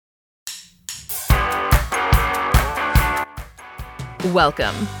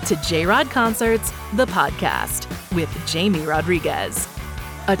Welcome to J-Rod Concerts, the podcast, with Jamie Rodriguez.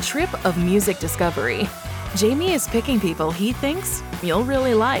 A trip of music discovery. Jamie is picking people he thinks you'll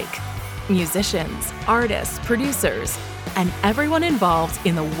really like. Musicians, artists, producers, and everyone involved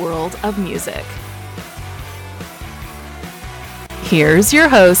in the world of music. Here's your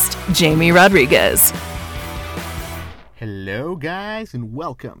host, Jamie Rodriguez. Hello, guys, and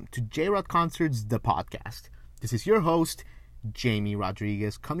welcome to J-Rod Concerts, the podcast. This is your host, Jamie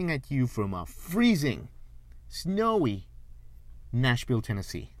Rodriguez, coming at you from a freezing, snowy Nashville,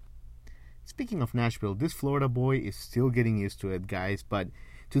 Tennessee. Speaking of Nashville, this Florida boy is still getting used to it, guys, but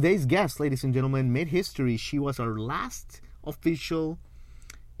today's guest, ladies and gentlemen, made history. She was our last official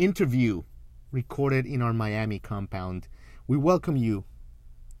interview recorded in our Miami compound. We welcome you,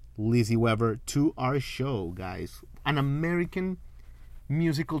 Lizzie Weber, to our show, guys. An American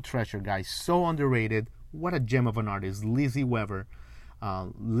musical treasure, guys. So underrated. What a gem of an artist, Lizzie Weber.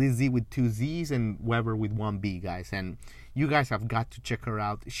 Lizzie with 2 Z's and Weber with 1 B, guys. And you guys have got to check her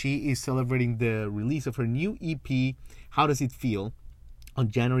out. She is celebrating the release of her new EP, How Does It Feel, on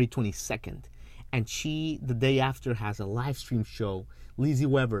January 22nd. And she, the day after, has a live stream show, Lizzie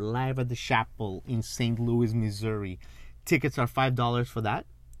Weber, live at the Chapel in St. Louis, Missouri. Tickets are $5 for that.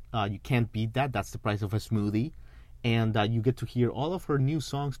 You can't beat that. That's the price of a smoothie. And you get to hear all of her new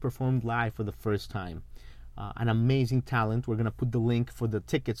songs performed live for the first time. An amazing talent. We're going to put the link for the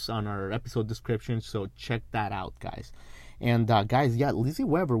tickets on our episode description, so check that out, guys. And guys, yeah, Lizzie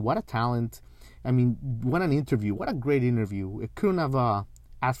Weber, what a talent. I mean, what an interview. What a great interview. It couldn't have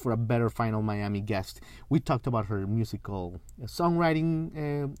asked for a better final Miami guest. We talked about her musical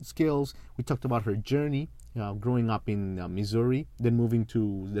songwriting skills. We talked about her journey growing up in Missouri, then moving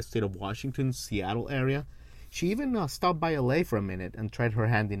to the state of Washington, Seattle area. She even stopped by LA for a minute and tried her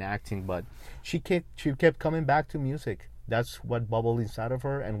hand in acting, but she kept coming back to music. That's what bubbled inside of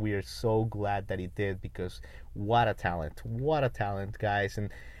her, and we are so glad that it did, because what a talent, guys. And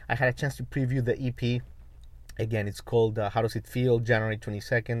I had a chance to preview the EP. Again, it's called How Does It Feel, January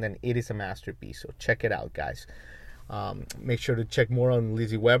 22nd, and it is a masterpiece, so check it out, guys. Make sure to check more on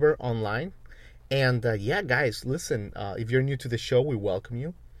Lizzie Weber online. And yeah, guys, listen, if you're new to the show, we welcome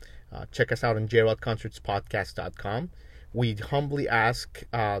you. Check us out on jrodconcertspodcast.com. We humbly ask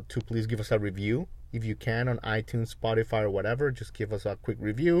to please give us a review if you can on iTunes, Spotify, or whatever. Just give us a quick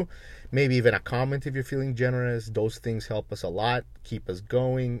review, maybe even a comment if you're feeling generous. Those things help us a lot, keep us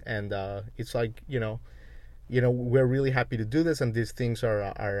going, and it's like we're really happy to do this, and these things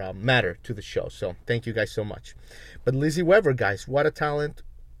are matter to the show. So thank you guys so much. But Lizzie Weber, guys, what a talent!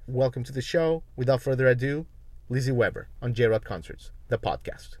 Welcome to the show. Without further ado, Lizzie Weber on J-Rod Concerts, the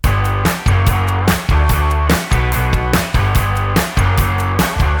podcast.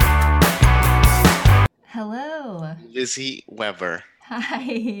 Hello. Lizzie Weber.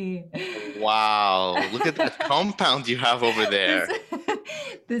 Hi. Wow, look at that compound you have over there.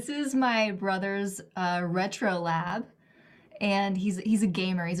 This is my brother's retro lab, and he's a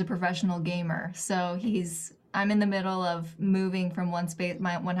gamer. He's a professional gamer. So I'm in the middle of moving from one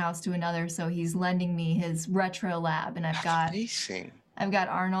house to another. So he's lending me his retro lab, and I've got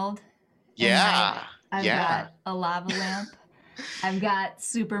Arnold. Yeah. I've got a lava lamp. I've got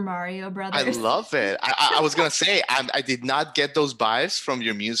Super Mario Brothers. I love it. I was going to say, I did not get those vibes from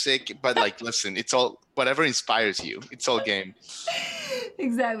your music, but listen, it's all, whatever inspires you. It's all game.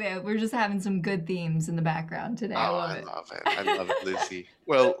 Exactly. We're just having some good themes in the background today. I love it, Lizzie.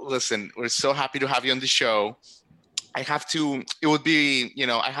 Well, listen, we're so happy to have you on the show. I have to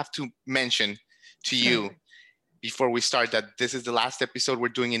mention to you before we start that this is the last episode we're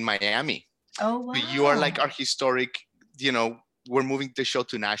doing in Miami. Oh, wow. But you are like our historic, we're moving the show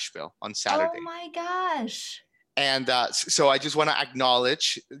to Nashville on Saturday. Oh my gosh. And so I just want to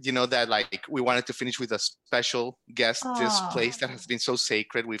acknowledge, that we wanted to finish with a special guest. This place that has been so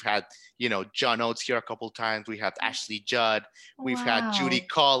sacred. We've had, John Oates here a couple times. We had Ashley Judd. We've had Judy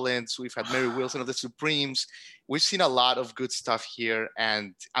Collins. We've had Mary Wilson of the Supremes. We've seen a lot of good stuff here,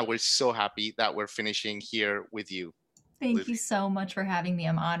 and we're so happy that we're finishing here with you. Thank you so much for having me.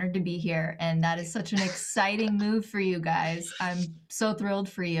 I'm honored to be here, and that is such an exciting move for you guys. I'm so thrilled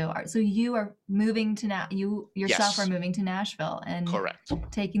for you. So you are moving to you yourself are moving to Nashville and correct,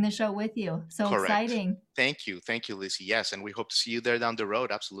 taking the show with you. So correct. Exciting. Thank you, Lizzie. Yes, and we hope to see you there down the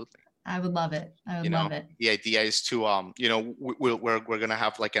road. Absolutely. I would love it. Love it. The idea is to we're gonna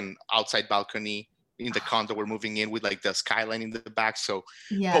have like an outside balcony in the condo we're moving in with the skyline in the back. So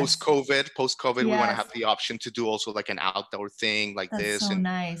post-COVID, we want to have the option to do also an outdoor thing That's this. So and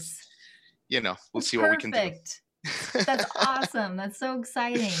nice. We'll see what we can do. That's awesome. That's so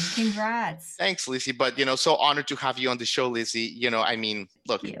exciting. Congrats. Thanks, Lizzie. But so honored to have you on the show, Lizzie. I mean,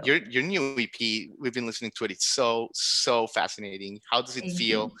 look, Thank you. your new EP, we've been listening to it. It's so fascinating. How does it Thank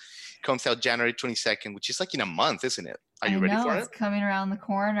feel? you. Comes out January 22nd, which is like in a month, isn't it? Are you I ready know for it's it? coming around the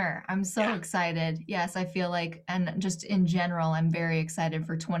corner. I'm so Yeah. excited. Yes, I feel like, and just in general, I'm very excited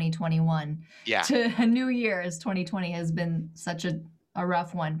for 2021. Yeah. To a new year, as 2020 has been such a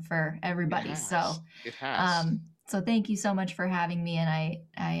rough one for It everybody. has. It has. So thank you so much for having me, and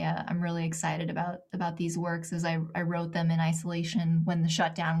I'm really excited about these works as I wrote them in isolation when the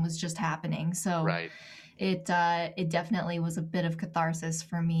shutdown was just happening. So Right. it definitely was a bit of catharsis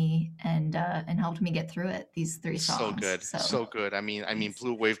for me and helped me get through it. These three So songs. good. So So good. I mean, thanks.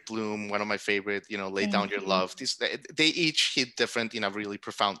 Blue Wave Bloom, one of my favorite, Lay Down Thank Your you. Love. They each hit different in a really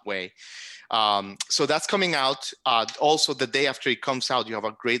profound way. So that's coming out. Also, the day after it comes out, you have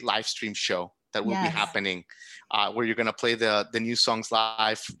a great live stream show that will be Yes. happening, where you're gonna play the new songs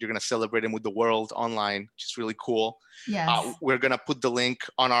live. You're gonna celebrate them with the world online, which is really cool. Yes. We're gonna put the link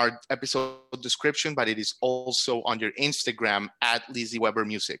on our episode description, but it is also on your Instagram at Lizzie Weber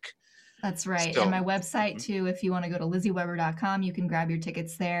Music. That's right. And So, my website, too, if you want to go to lizzieweber.com, you can grab your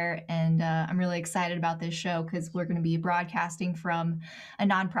tickets there. And I'm really excited about this show because we're going to be broadcasting from a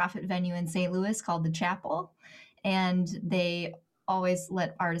nonprofit venue in St. Louis called The Chapel. And they always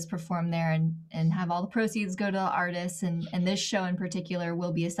let artists perform there and have all the proceeds go to the artists. And this show in particular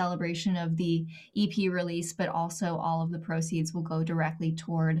will be a celebration of the EP release, but also all of the proceeds will go directly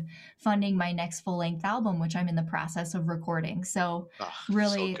toward funding my next full length album, which I'm in the process of recording. So, so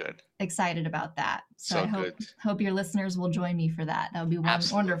really good. excited about that. So So I good. hope your listeners will join me for that. That would be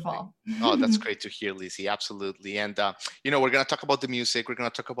Absolutely. wonderful. Oh, that's great to hear, Lizzie. Absolutely. And we're gonna talk about the music. We're gonna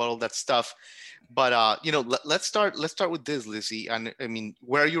talk about all that stuff. But let's start. Let's start with this, Lizzie. And I mean,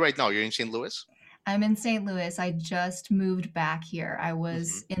 where are you right now? You're in St. Louis. I'm in St. Louis. I just moved back here. I Mm-hmm.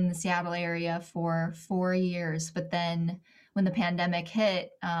 was in the Seattle area for 4 years, but then when the pandemic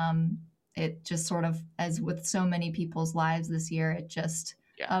hit, it just sort of, as with so many people's lives this year, it just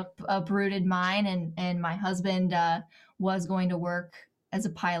Yeah. uprooted mine. And my husband was going to work as a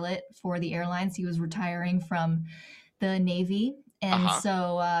pilot for the airlines. He was retiring from the Navy. And Uh-huh.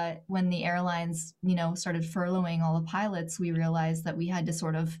 so when the airlines, started furloughing all the pilots, we realized that we had to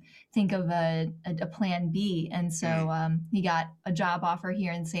sort of think of a plan B. And so he got a job offer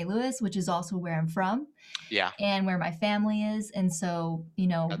here in St. Louis, which is also where I'm from. Yeah. And where my family is. And so,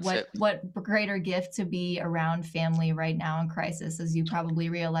 That's it. what greater gift to be around family right now in crisis, as you probably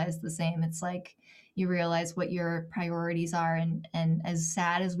realize the same. It's like you realize what your priorities are. And as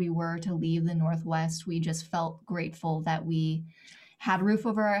sad as we were to leave the Northwest, we just felt grateful that we had a roof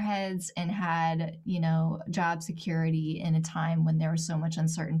over our heads and had, job security in a time when there was so much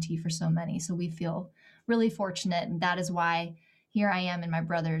uncertainty for so many. So we feel really fortunate. And that is why here I am in my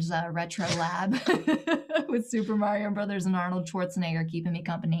brother's retro lab with Super Mario Brothers and Arnold Schwarzenegger keeping me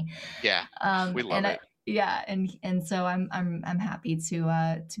company. Yeah. We love it. And so I'm happy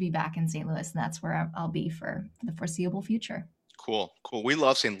to be back in St. Louis, and that's where I'll be for the foreseeable future. Cool. We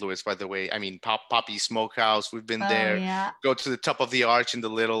love St. Louis, by the way. I mean, Poppy Smokehouse. We've been Oh there. yeah, Go to the top of the arch in the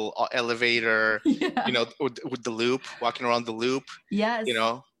little elevator. yeah. With the loop, walking around the loop. Yes, We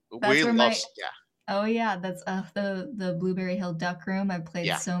that's where love. Yeah. Oh yeah, that's the Blueberry Hill Duck Room. I've played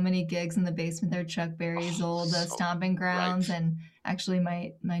Yeah. so many gigs in the basement there. Chuck Berry's old stomping grounds, right. and actually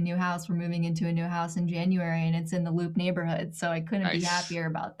my new house. We're moving into a new house in January, and it's in the Loop neighborhood. So I couldn't be happier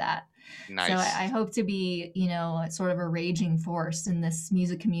about that. Nice. So I hope to be, sort of a raging force in this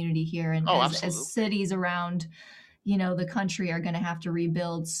music community here, and as cities around, the country are going to have to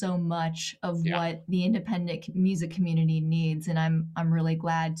rebuild so much of what the independent music community needs, and I'm really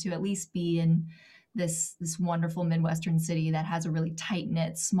glad to at least be in this wonderful Midwestern city that has a really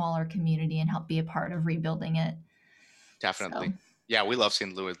tight-knit, smaller community and help be a part of rebuilding it. Definitely. So. Yeah, we love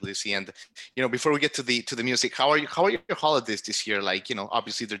St. Louis, Lizzie. And before we get to the music, how are your holidays this year? Like,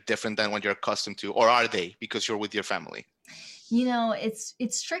 obviously they're different than what you're accustomed to, or are they, because you're with your family?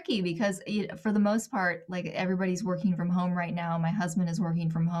 It's tricky because for the most part, like, everybody's working from home right now. My husband is working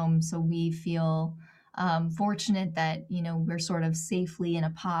from home, so we feel fortunate that we're sort of safely in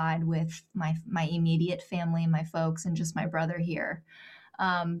a pod with my immediate family, my folks, and just my brother here.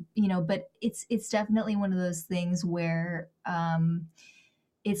 But it's definitely one of those things where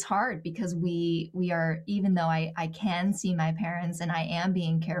it's hard because we are, even though I can see my parents and I am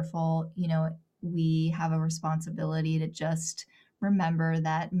being careful, we have a responsibility to just remember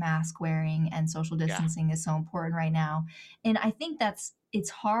that mask wearing and social distancing is so important right now. And I think it's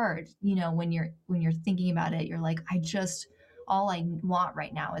hard, when you're thinking about it, you're like, all I want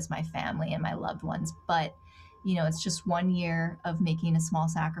right now is my family and my loved ones. But it's just 1 year of making a small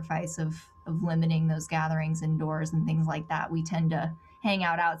sacrifice of limiting those gatherings indoors and things like that. We tend to hang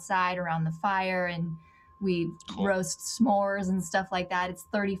out outside around the fire, and we roast s'mores and stuff like that. It's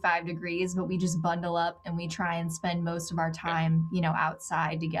 35 degrees, but we just bundle up and we try and spend most of our time,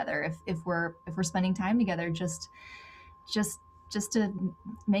 outside together. If we're spending time together, just to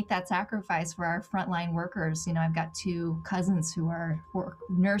make that sacrifice for our frontline workers. I've got 2 cousins who are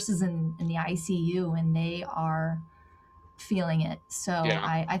nurses in the ICU, and they are feeling it. So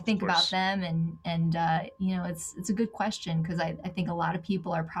I think about them, and it's a good question, because I think a lot of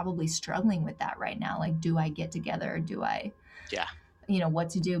people are probably struggling with that right now. Like, do I get together, or do I what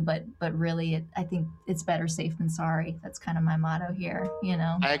to do? But really, I think it's better safe than sorry. That's kind of my motto here.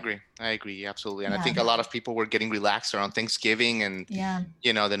 I agree absolutely. And I think a lot of people were getting relaxed around Thanksgiving, and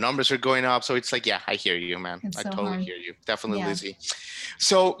the numbers are going up. So it's like, I hear you, man. I totally hear you. Definitely, Lizzie.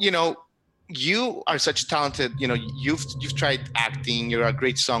 So you are such a talented, you've tried acting, you're a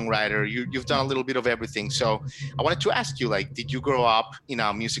great songwriter, you've done a little bit of everything. So I wanted to ask you, like, did you grow up in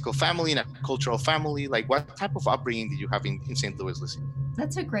a musical family, in a cultural family? Like, what type of upbringing did you have in St. Louis, Lizzie?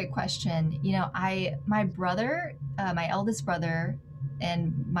 That's a great question. My brother, my eldest brother,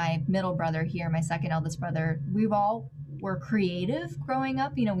 and my middle brother here, my second eldest brother, we all were creative growing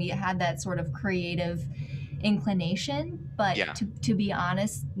up. We had that sort of creative inclination, but to be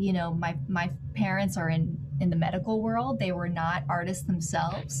honest, my parents are in the medical world. They were not artists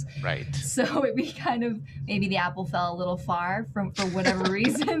themselves, right? So we kind of, maybe the apple fell a little far for whatever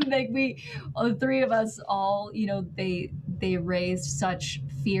reason. Like, the 3 of us all, they raised such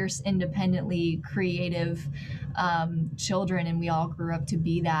fierce, independently creative children, and we all grew up to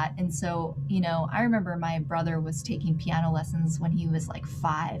be that. And so, I remember my brother was taking piano lessons when he was like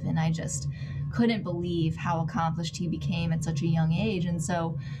 5, and I just couldn't believe how accomplished he became at such a young age. And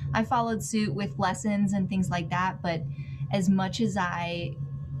so I followed suit with lessons and things like that. But as much as I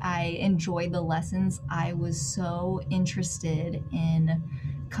enjoyed the lessons, I was so interested in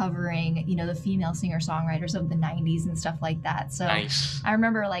covering, the female singer-songwriters of the 90s and stuff like that. So nice. I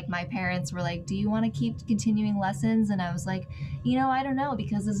remember, like, my parents were like, do you want to keep continuing lessons? And I was like, I don't know,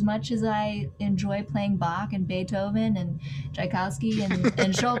 because as much as I enjoy playing Bach and Beethoven and Tchaikovsky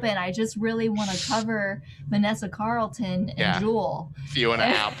and Chopin, I just really want to cover Vanessa Carlton and Jewel. Fiona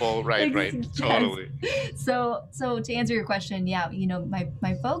Apple, right, totally. So to answer your question,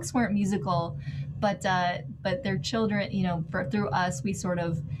 my folks weren't musical, but their children, through us, we sort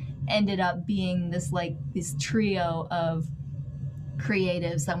of ended up being this trio of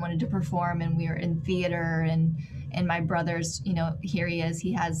creatives that wanted to perform, and we were in theater, and my brother's, here he is,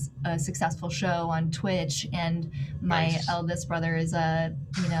 he has a successful show on Twitch, and my eldest brother is a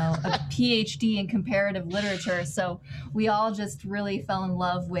PhD in comparative literature. So we all just really fell in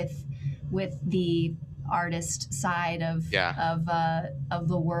love with the artist side of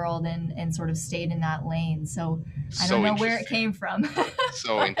the world, and sort of stayed in that lane. So I don't know where it came from.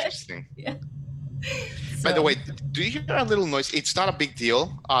 So interesting. By the way, do you hear a little noise? It's not a big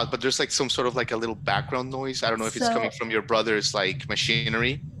deal, but there's like some sort of like a little background noise. I don't know if it's coming from your brother's like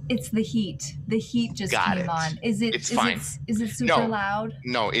machinery. It's the heat. The heat just came on. Is it? It's fine. Is it super loud?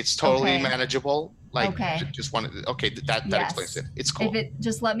 No, it's totally manageable. Like, just wanted. That explains it. It's cool.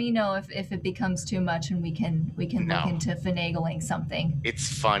 Just let me know if it becomes too much, and we can look into finagling something. It's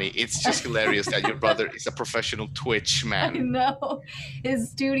funny. It's just hilarious that your brother is a professional Twitch man. I know.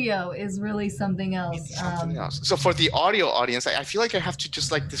 His studio is really something else. It's something else. So for the audio audience, I feel like I have to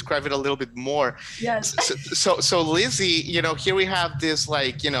just like describe it a little bit more. Yes. So Lizzie, here we have this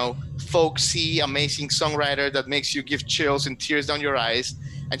like, folksy, amazing songwriter that makes you give chills and tears down your eyes,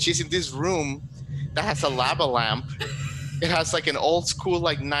 and she's in this room that has a lava lamp. It has like an old school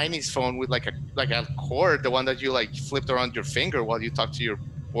like 90s phone with like a cord, the one that you like flipped around your finger while you talk to your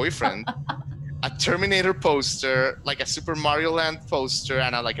boyfriend. A Terminator poster, like a Super Mario Land poster,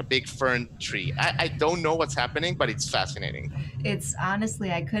 and a big fern tree. I don't know what's happening, but it's fascinating. It's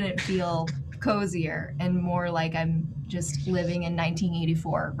honestly, I couldn't feel cozier and more like I'm just living in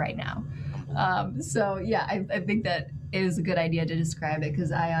 1984 right now. I think that it is a good idea to describe it,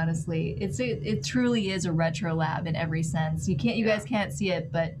 because I honestly, it truly is a retro lab in every sense. You guys can't see it,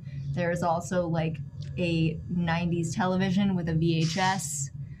 but there's also like a 90s television with a VHS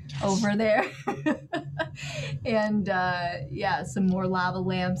over there. And some more lava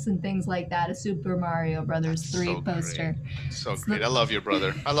lamps and things like that. A Super Mario Brothers 3 poster. So great. I love your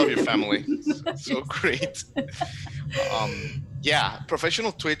brother. I love your family. So great.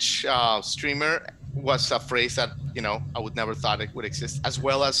 Professional Twitch streamer was a phrase that I would never thought it would exist. As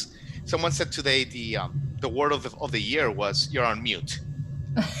well as someone said today, the word of the year was "you're on mute."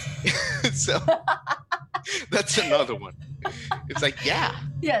 So That's another one. It's like, yeah.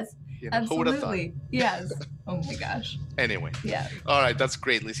 Yes, Who would have thought? absolutely. Yes. Oh my gosh. Anyway. Yeah. All right. That's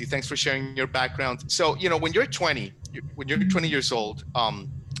great, Lizzie. Thanks for sharing your background. So, when you're 20, when you're 20 years old,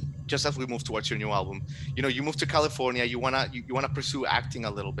 just as we move towards your new album, you move to California, you wanna pursue acting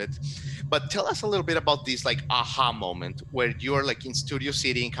a little bit, but tell us a little bit about this like aha moment where you're like in Studio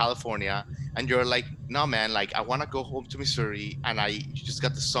City in California and you're like, no man, like I want to go home to Missouri, and you just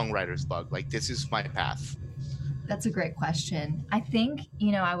got the songwriter's bug, like this is my path. That's a great question. I think,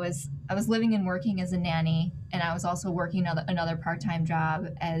 I was living and working as a nanny, and I was also working another part-time job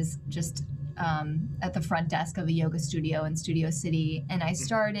as just at the front desk of a yoga studio in Studio City. And I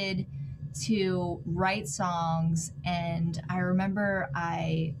started to write songs, and I remember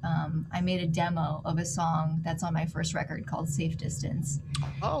I made a demo of a song that's on my first record called Safe Distance.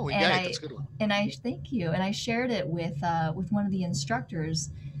 Oh, yeah, that's a good one. And I thank you. And I shared it with one of the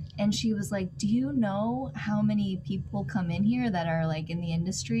instructors. And she was like, do you know how many people come in here that are like in the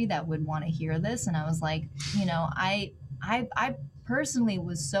industry that would want to hear this? And I was like, I personally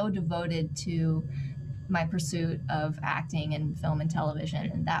was so devoted to my pursuit of acting and film and television.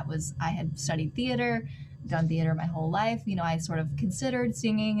 And I had studied theater, done theater my whole life. I sort of considered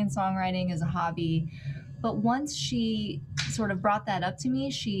singing and songwriting as a hobby. But once she sort of brought that up to me,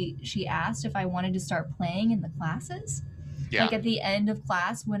 she asked if I wanted to start playing in the classes. Yeah. Like at the end of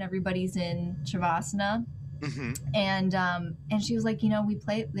class when everybody's in Shavasana. Mm-hmm. And she was like,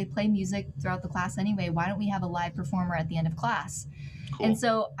 they play music throughout the class anyway. Why don't we have a live performer at the end of class? Cool. And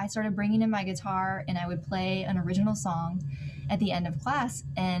so I started bringing in my guitar, and I would play an original song at the end of class.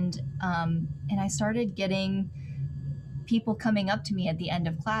 And I started getting people coming up to me at the end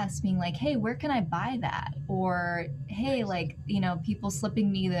of class being like, hey, where can I buy that? Or, hey, like, people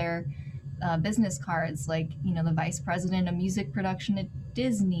slipping me their business cards, like, the vice president of music production at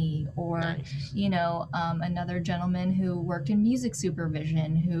Disney, or, nice. Another gentleman who worked in music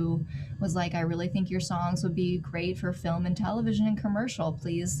supervision who was like, I really think your songs would be great for film and television and commercial.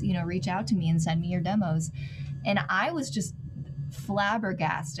 Please, reach out to me and send me your demos. And I was just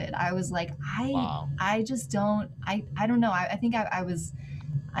flabbergasted. I was like, wow. I just don't, I don't know. I think I wasn't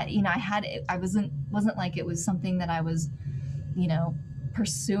like it was something that I was,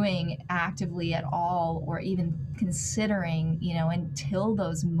 pursuing actively at all, or even considering, until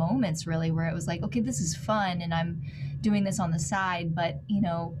those moments really where it was like, okay, this is fun and I'm doing this on the side. But,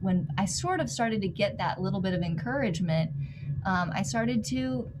 when I sort of started to get that little bit of encouragement, I started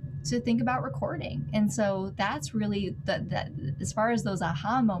to think about recording. And so that's really that as far as those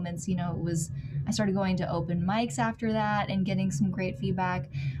aha moments, I started going to open mics after that and getting some great feedback.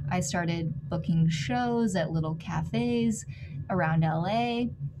 I started booking shows at little cafes around LA,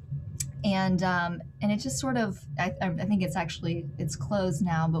 and it just sort of, I think it's closed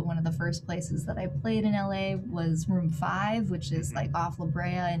now, but one of the first places that I played in LA was Room 5, which is like off La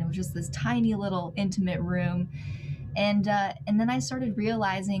Brea, and it was just this tiny little intimate room. And then I started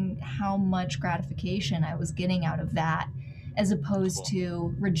realizing how much gratification I was getting out of that, as opposed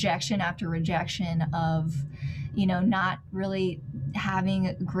to rejection after rejection of, not really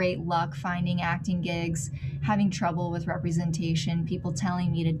having great luck finding acting gigs, having trouble with representation, people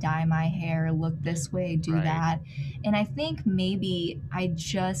telling me to dye my hair, look this way, do that. And I think maybe it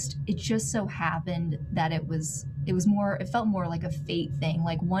just so happened that it felt more like a fate thing.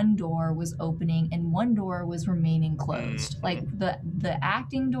 Like one door was opening and one door was remaining closed. Mm-hmm. Like the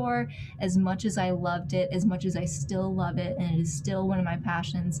acting door, as much as I loved it, as much as I still love it, and it is still one of my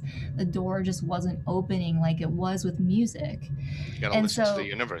passions, the door just wasn't opening like it was with music. You gotta listen to the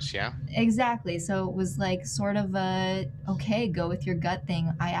universe, yeah? Exactly. So it was like sort of a, okay, go with your gut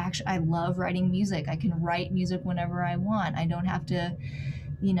thing. I love writing music. I can write music whenever I want. I don't have to,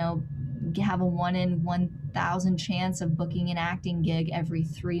 have a 1 in 1,000 chance of booking an acting gig every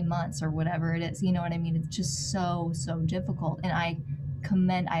 3 months or whatever it is. You know what I mean? It's just so difficult. And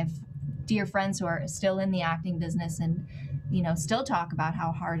I have dear friends who are still in the acting business and, still talk about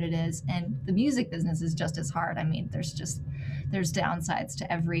how hard it is. And the music business is just as hard. I mean, there's downsides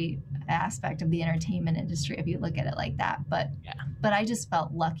to every aspect of the entertainment industry if you look at it like that. But I just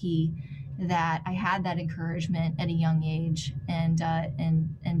felt lucky that I had that encouragement at a young age, and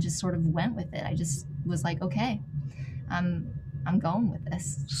just sort of went with it. I just was like, okay, I'm going with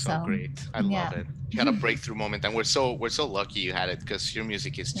this. So great. I love it. You had a breakthrough moment, and we're so lucky you had it, because your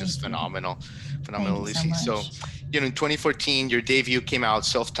music is just phenomenal, Lizzie. So, in 2014, your debut came out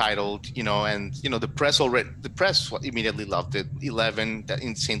self-titled, and the press immediately loved it. 11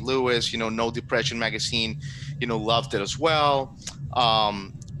 in St. Louis, No Depression magazine, loved it as well.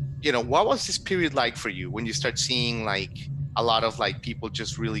 What was this period like for you when you start seeing like a lot of like people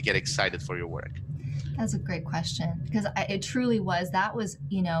just really get excited for your work? That's a great question, because it truly was. That was,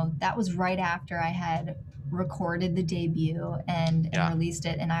 that was right after I had recorded the debut and Yeah. released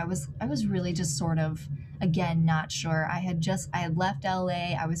it, and I was really just sort of, again, not sure. I had left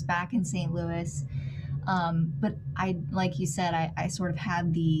LA. I was back in St. Louis. But like you said, I sort of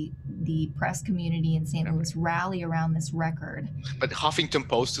had the press community in St. Louis rally around this record. But Huffington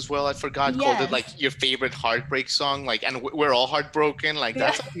Post as well, I forgot, called it Yes. like your favorite heartbreak song. Like, and we're all heartbroken. Like,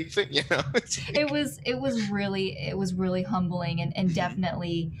 Yeah. that's a big thing, you know? It was really humbling, and Mhm.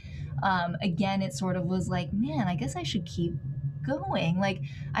 definitely, again, it sort of was like, man, I guess I should keep going. Like,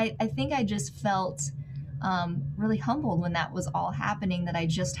 I think I just felt really humbled when that was all happening, that I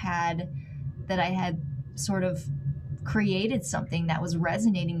had sort of created something that was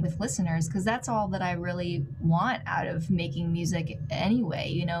resonating with listeners, because that's all that I really want out of making music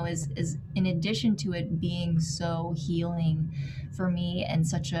anyway, is in addition to it being so healing for me and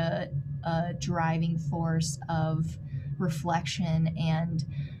such a driving force of reflection and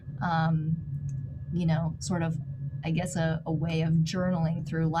sort of, I guess, a way of journaling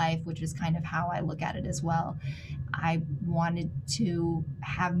through life, which is kind of how I look at it as well. I wanted to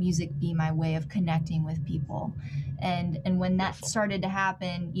have music be my way of connecting with people. And when that Beautiful. started to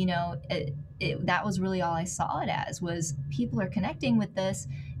happen, that was really all I saw it as, was people are connecting with this.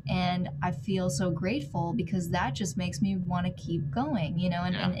 And I feel so grateful, because that just makes me want to keep going,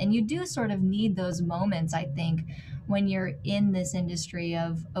 and you do sort of need those moments, I think, when you're in this industry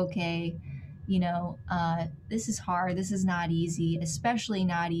of, okay, this is hard. This is not easy, especially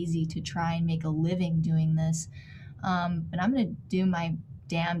not easy to try and make a living doing this. But I'm going to do my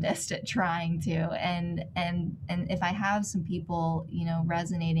damnedest at trying to. And if I have some people,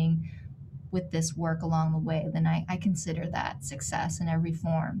 resonating with this work along the way, then I consider that success in every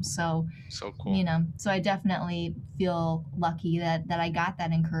form. So, So cool. so I definitely feel lucky that I got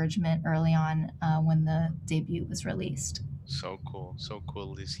that encouragement early on, when the debut was released. So cool,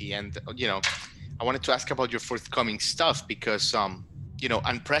 Lizzie. And I wanted to ask about your forthcoming stuff because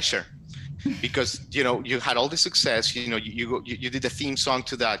and pressure, because you had all the success. You did the theme song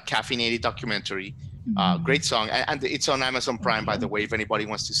to that caffeinated documentary. Great song, and it's on Amazon Prime, by the way, if anybody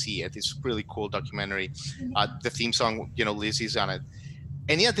wants to see it. It's a really cool documentary. The theme song, Lizzie's on it.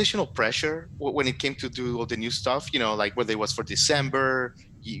 Any additional pressure when it came to do all the new stuff, like whether it was for December,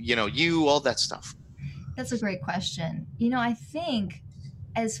 all that stuff? That's a great question. I think,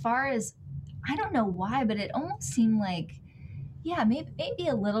 as far as, I don't know why, but it almost seemed like, yeah, maybe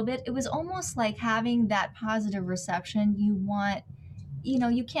a little bit. It was almost like having that positive reception.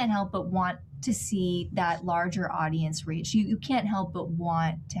 You can't help but want to see that larger audience reach. You can't help but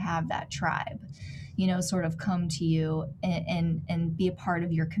want to have that tribe, sort of come to you and be a part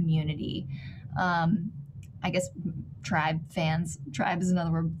of your community. I guess tribe is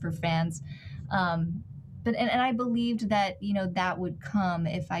another word for fans. But I believed that that would come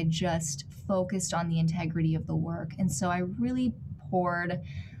if I just focused on the integrity of the work, and so I really poured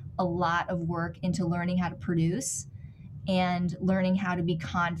a lot of work into learning how to produce and learning how to be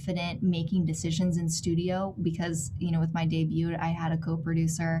confident making decisions in studio, because with my debut I had a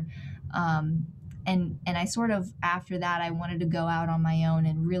co-producer, and I sort of, after that, I wanted to go out on my own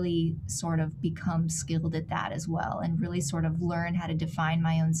and really sort of become skilled at that as well, and really sort of learn how to define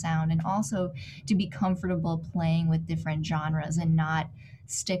my own sound, and also to be comfortable playing with different genres and not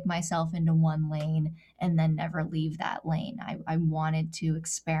stick myself into one lane and then never leave that lane. I wanted to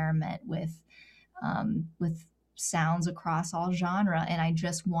experiment with sounds across all genre, and I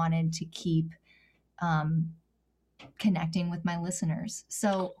just wanted to keep connecting with my listeners.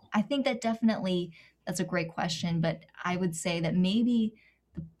 So I think that definitely, that's a great question, but I would say that maybe,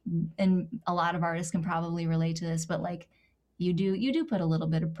 and a lot of artists can probably relate to this, but like, you do put a little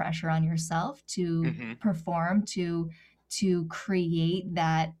bit of pressure on yourself to perform, to create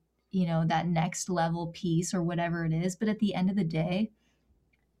that, that next level piece or whatever it is. But at the end of the day,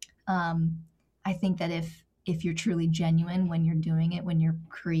 I think that if you're truly genuine when you're doing it, when you're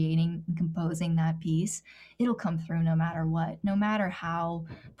creating and composing that piece, it'll come through no matter what, no matter how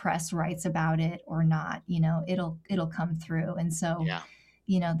press writes about it or not, it'll come through. And so,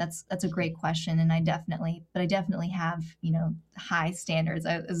 that's a great question. And I definitely have, high standards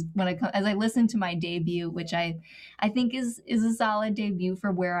as I listen to my debut, which I think is a solid debut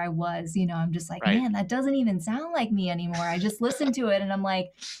for where I was. I'm just like, man, that doesn't even sound like me anymore. I just listened to it and I'm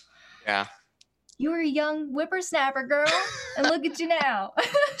like, yeah, you were a young whippersnapper, girl, and look at you now.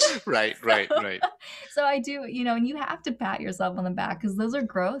 Right. So I do, and you have to pat yourself on the back, because those are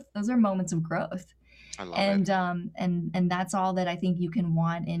growth. Those are moments of growth. I love it. And that's all that I think you can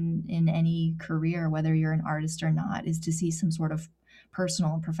want in any career, whether you're an artist or not, is to see some sort of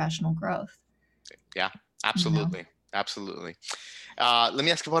personal and professional growth. Yeah, you know? absolutely. Absolutely. Let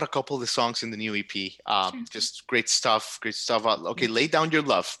me ask about a couple of the songs in the new EP. Sure. Just great stuff. Great stuff. Okay, Lay Down Your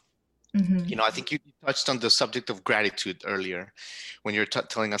Love. Hmm. I think you touched on the subject of gratitude earlier when you're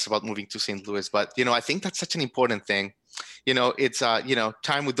telling us about moving to St. Louis. But, I think that's such an important thing. It's,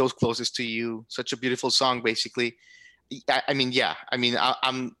 time with those closest to you. Such a beautiful song, basically. I mean, yeah. I mean,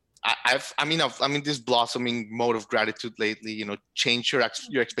 I'm in this blossoming mode of gratitude lately. Change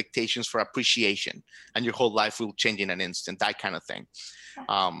your expectations for appreciation, and your whole life will change in an instant. That kind of thing.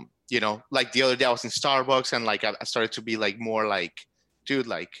 Like the other day I was in Starbucks, and like I started to be like more like, dude,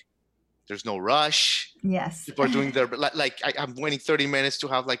 like there's no rush. Yes. People are doing their I'm waiting 30 minutes to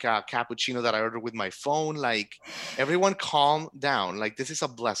have like a cappuccino that I ordered with my phone. Like, everyone calm down. Like, this is a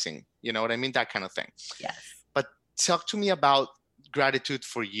blessing. You know what I mean? That kind of thing. Yes. But talk to me about gratitude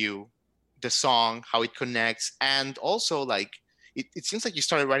for you, the song, how it connects, and also like it seems like you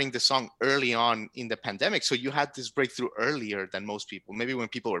started writing the song early on in the pandemic. So you had this breakthrough earlier than most people, maybe when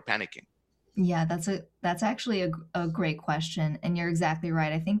people were panicking. Yeah, that's actually a great question, and you're exactly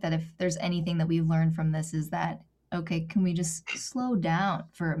right. I think that if there's anything that we've learned from this is that, okay, can we just slow down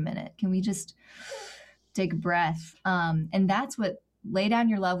for a minute? Can we just take a breath? And that's what "Lay Down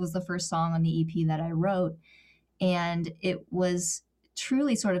Your Love" was the first song on the EP that I wrote, and it was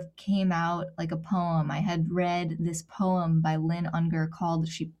truly sort of came out like a poem. I had read this poem by Lynn Unger called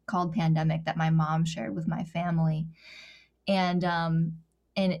Pandemic that my mom shared with my family, and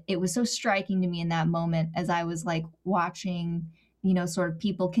it was so striking to me in that moment as I was like watching, sort of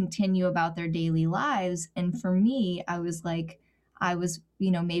people continue about their daily lives. And for me, I was like, I was,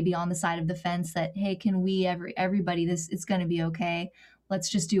 maybe on the side of the fence that, hey, can we everybody, this, it's going to be okay. Let's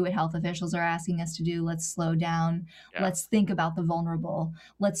just do what health officials are asking us to do. Let's slow down. Yeah. Let's think about the vulnerable.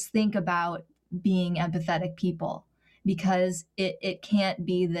 Let's think about being empathetic people, because it can't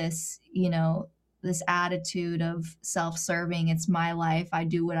be this, this attitude of self-serving. It's my life, I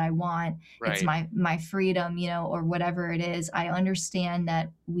do what I want, it's Right. my freedom, or whatever it is. I understand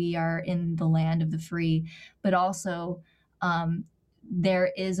that we are in the land of the free, but also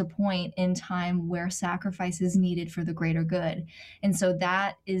there is a point in time where sacrifice is needed for the greater good. And so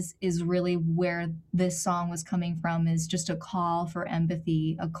that is really where this song was coming from, is just a call for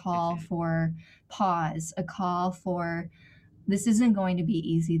empathy, a call Mhm. for pause, a call for, this isn't going to be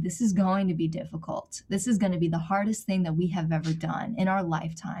easy. This is going to be difficult. This is going to be the hardest thing that we have ever done in our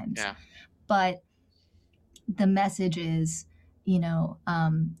lifetimes. Yeah. But the message is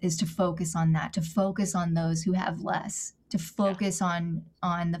to focus on that, to focus on those who have less, to focus on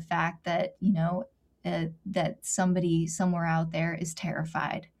the fact that, that somebody somewhere out there is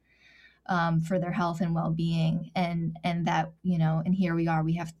terrified for their health and well-being, and that, and here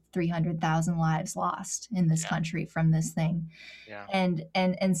we have 300,000 lives lost in this Yeah. country from this thing. Yeah.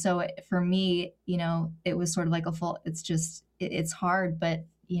 And so for me, it was sort of like it's hard, but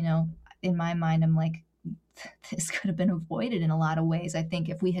in my mind, I'm like, this could have been avoided in a lot of ways. I think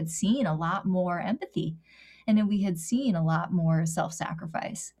if we had seen a lot more empathy, and if we had seen a lot more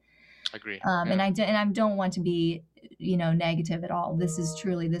self-sacrifice. Agree. And Yeah. I don't want to be, negative at all. This is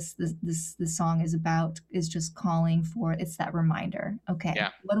truly, this song is just calling for, it's that reminder. Okay,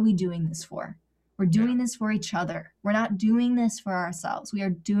 Yeah. what are we doing this for? We're doing this for each other. We're not doing this for ourselves. We are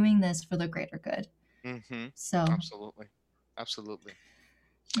doing this for the greater good. Mm-hmm. So Absolutely. Absolutely.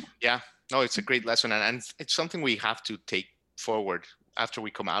 Yeah. No, it's a great lesson, and it's something we have to take forward after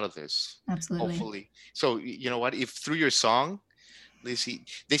we come out of this. absolutely. Hopefully. So you know what? If through your song, Lizzie,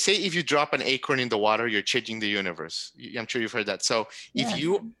 they say if you drop an acorn in the water, you're changing the universe. I'm sure you've heard that. So Yes.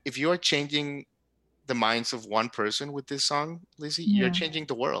 if you are changing the minds of one person with this song, Lizzie, you're Yeah. changing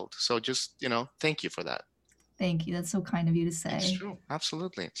the world. So just, thank you for that. Thank you. That's so kind of you to say. It's true.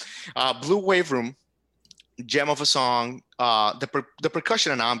 Absolutely. Blue Wave Room, gem of a song. The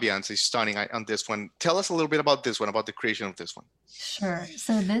percussion and ambience is stunning on this one. Tell us a little bit about this one, about the creation of this one. Sure.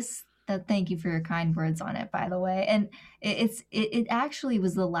 So thank you for your kind words on it, by the way. And it actually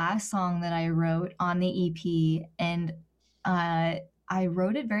was the last song that I wrote on the EP, and I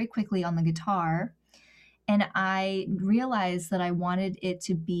wrote it very quickly on the guitar, and I realized that I wanted it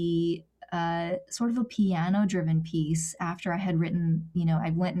to be sort of a piano-driven piece. After I had written, I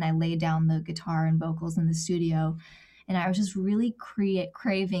went and I laid down the guitar and vocals in the studio, and I was just really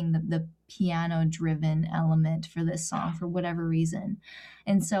craving the piano-driven element for this song for whatever reason.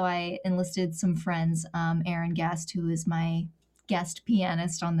 And so I enlisted some friends, Aaron Guest, who is my guest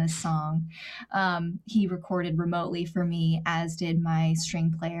pianist on this song. He recorded remotely for me, as did my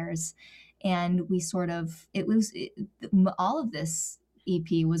string players. And we all of this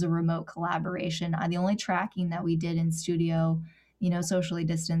EP was a remote collaboration. The only tracking that we did in studio socially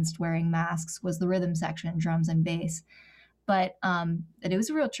distanced, wearing masks, was the rhythm section, drums and bass. But it was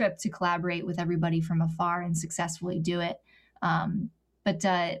a real trip to collaborate with everybody from afar and successfully do it. But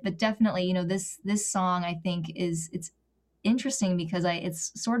definitely, this song, I think, it's interesting because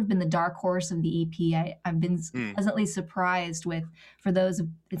it's sort of been the dark horse of the EP. I've been pleasantly surprised with, for those,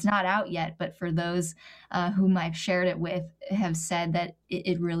 it's not out yet, but for those whom I've shared it with, have said that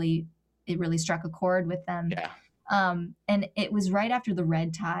it really struck a chord with them. Yeah. And it was right after the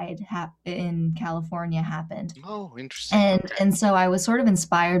red tide in California happened. Oh, interesting. And so I was sort of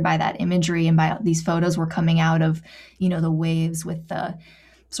inspired by that imagery, and by these photos were coming out of, the waves with the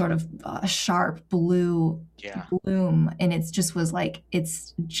sort of sharp blue bloom. And it just was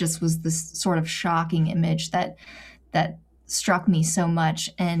this sort of shocking image that struck me so much.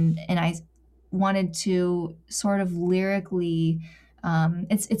 And I wanted to sort of lyrically,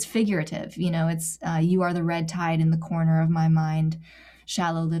 it's figurative, it's you are the red tide in the corner of my mind,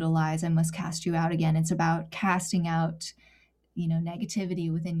 shallow little eyes, I must cast you out again. It's about casting out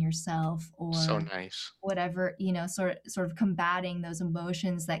negativity within yourself, or so nice, whatever, sort of combating those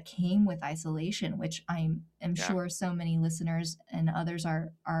emotions that came with isolation, which I am sure so many listeners and others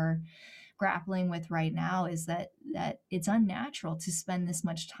are grappling with right now, is that it's unnatural to spend this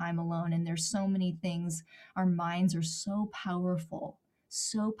much time alone. And there's so many things. Our minds are so powerful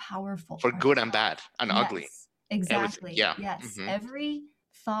for good and bad and ugly. Exactly. Yeah. Yes. Mm-hmm. Every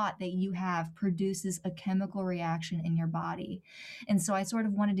thought that you have produces a chemical reaction in your body. And so I sort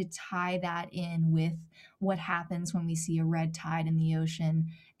of wanted to tie that in with what happens when we see a red tide in the ocean,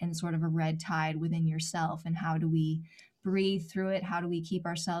 and sort of a red tide within yourself, and how do we breathe through it? How do we keep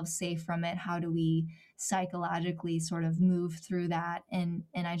ourselves safe from it? How do we psychologically sort of move through that? And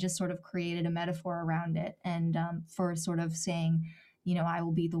I just sort of created a metaphor around it, and for sort of saying, I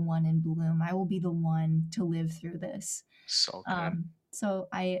will be the one in bloom. I will be the one to live through this. So good. So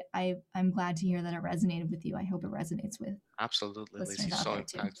I'm glad to hear that it resonated with you. I hope it resonates with absolutely, Lizzie. So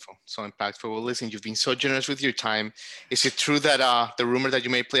impactful. So impactful. Well, listen, you've been so generous with your time. Is it true that the rumor that you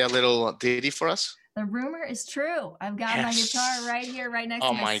may play a little ditty for us? The rumor is true. I've got my guitar right here, right next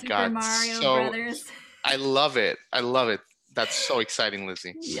to my Super God. Mario Brothers. I love it. That's so exciting,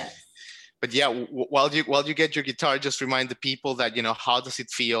 Lizzie. Yes. But yeah, while you get your guitar, just remind the people that, how does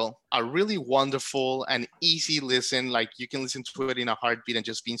it feel? A really wonderful and easy listen. Like, you can listen to it in a heartbeat and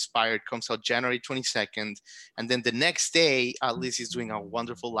just be inspired. Comes out January 22nd. And then the next day, Lizzie's doing a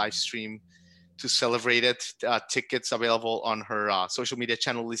wonderful live stream to celebrate it. Tickets available on her social media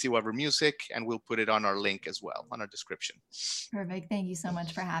channel, Lizzie Weber Music, and we'll put it on our link as well, on our description. Perfect. Thank you so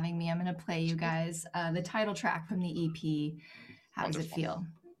much for having me. I'm going to play you guys the title track from the EP. How does it feel?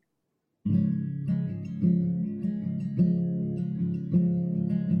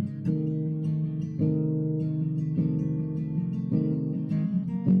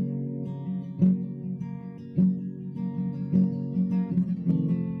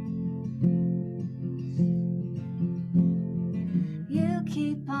 You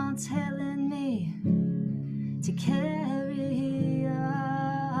keep on telling me to carry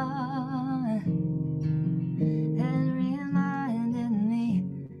on, and reminding me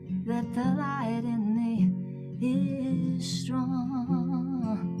that the light in me is strong.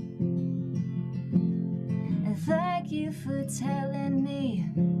 And thank you for telling me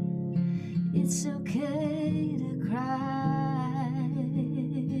it's okay to cry,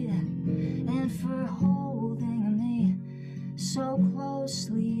 and for holding me so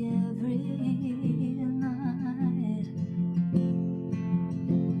closely every night.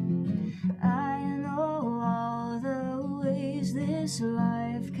 I know all the ways this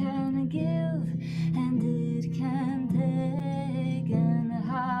life can give and it can take, and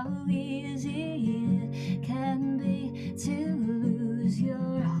how easy it can be to lose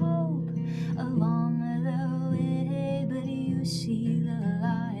your hope along the way. But you see the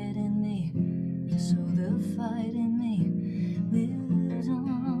light in me, so the fight in me lives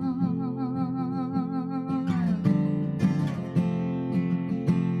on.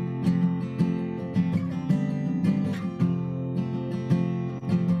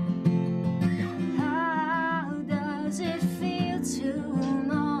 How does it feel to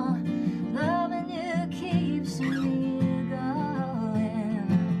know loving you keeps me going?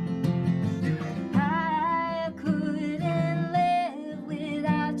 I couldn't live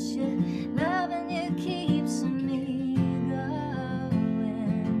without you. Loving you keeps me going.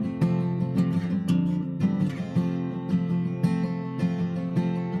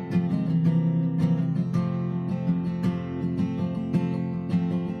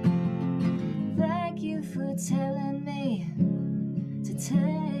 Thank you for telling me to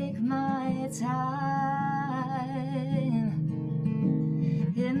take my time,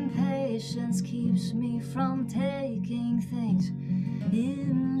 keeps me from taking things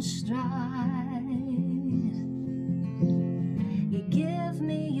in stride. You give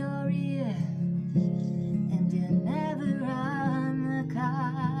me your ear, and you're never unkind.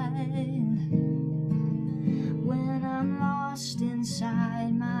 When I'm lost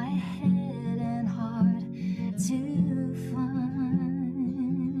inside my head and hard to find,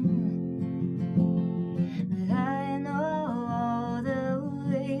 but I know all the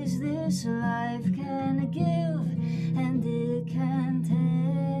ways this life can give and it can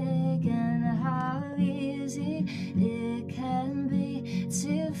take, and how easy it can be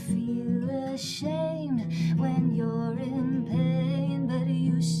to feel ashamed when you're in pain. But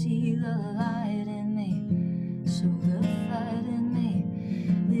you see the light in me, so the fight in me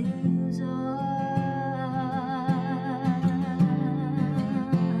lives on.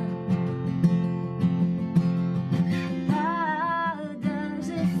 How does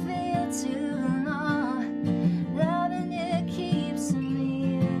it feel to know loving you keeps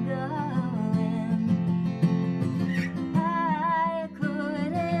me going? I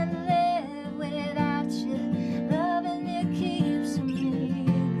couldn't live without you. Loving you keeps me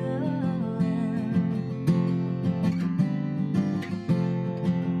going.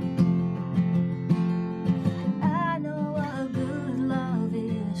 I know what good love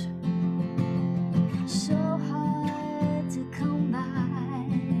is, so hard to come by.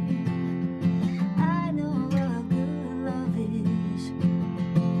 I know what good love is,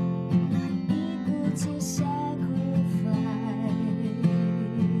 equal to sacrifice.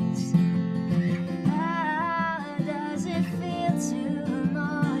 How does it feel to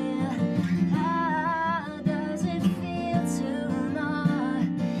know you? How does it feel to know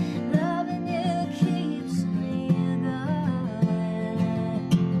loving you keeps me going?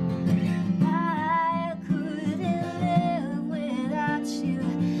 I couldn't live without you.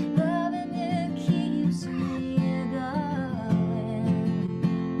 Loving you keeps me going.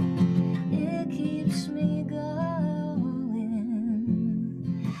 It keeps me going.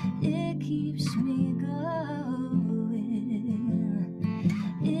 It keeps me going.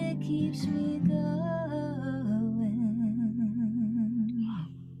 It keeps me going.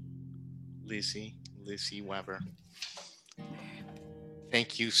 Lizzie Weber.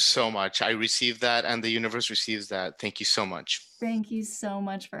 Thank you so much. I received that, and the universe receives that. Thank you so much. Thank you so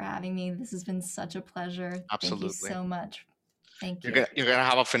much for having me. This has been such a pleasure. Absolutely. Thank you so much. Thank you. You're gonna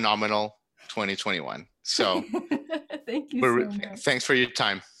have a phenomenal 2021. So Thank you so much. thanks for your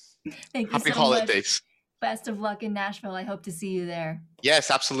time. Thank you Happy so holidays. much. Best of luck in Nashville. I hope to see you there. Yes,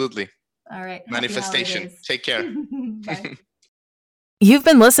 absolutely. All right. Happy Manifestation. holidays. Take care. Bye. You've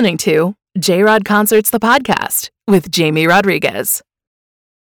been listening to J-Rod Concerts, the podcast with Jamie Rodriguez.